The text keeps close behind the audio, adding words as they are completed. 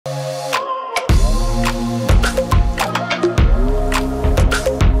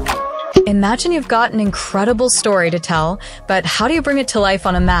Imagine you've got an incredible story to tell, but how do you bring it to life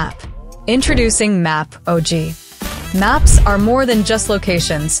on a map? Introducing MAPOG. Maps are more than just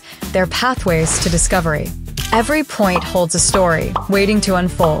locations, they're pathways to discovery. Every point holds a story, waiting to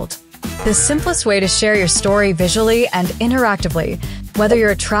unfold. The simplest way to share your story visually and interactively, whether you're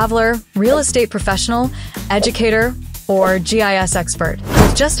a traveler, real estate professional, educator, or GIS expert.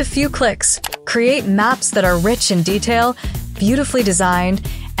 With just a few clicks, create maps that are rich in detail, beautifully designed,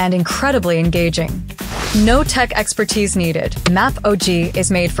 and incredibly engaging. No tech expertise needed. MAPOG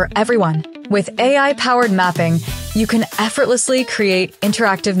is made for everyone. With AI-powered mapping, you can effortlessly create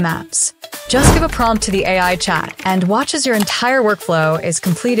interactive maps. Just give a prompt to the AI chat and watch as your entire workflow is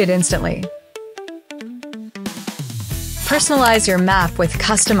completed instantly. Personalize your map with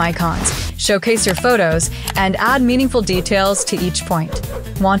custom icons, showcase your photos, and add meaningful details to each point.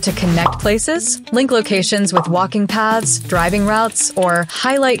 Want to connect places? Link locations with walking paths, driving routes, or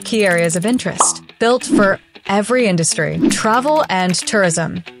highlight key areas of interest. Built for every industry, travel and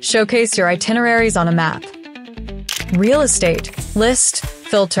tourism. Showcase your itineraries on a map. Real estate. List,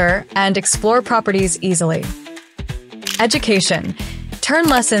 filter, and explore properties easily. Education. Turn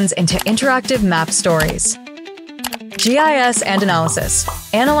lessons into interactive map stories. GIS and analysis.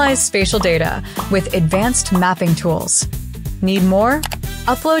 Analyze spatial data with advanced mapping tools. Need more?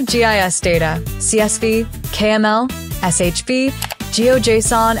 Upload GIS data, CSV, KML, SHV,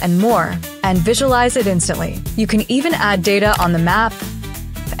 GeoJSON, and more, and visualize it instantly. You can even add data on the map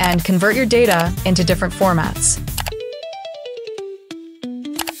and convert your data into different formats.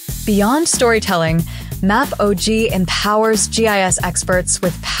 Beyond storytelling, MAPOG empowers GIS experts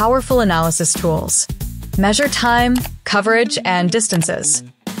with powerful analysis tools. Measure time, coverage, and distances.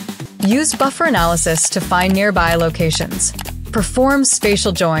 Use buffer analysis to find nearby locations. Perform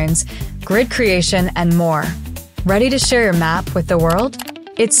spatial joins, grid creation, and more. Ready to share your map with the world?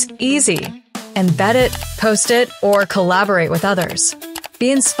 It's easy. Embed it, post it, or collaborate with others.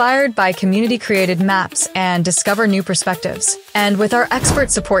 Be inspired by community-created maps and discover new perspectives. And with our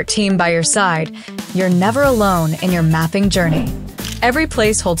expert support team by your side, you're never alone in your mapping journey. Every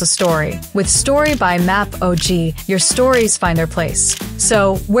place holds a story. With Story by MAPOG, your stories find their place.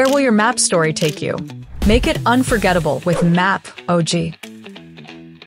 So, where will your map story take you? Make it unforgettable with MAPOG.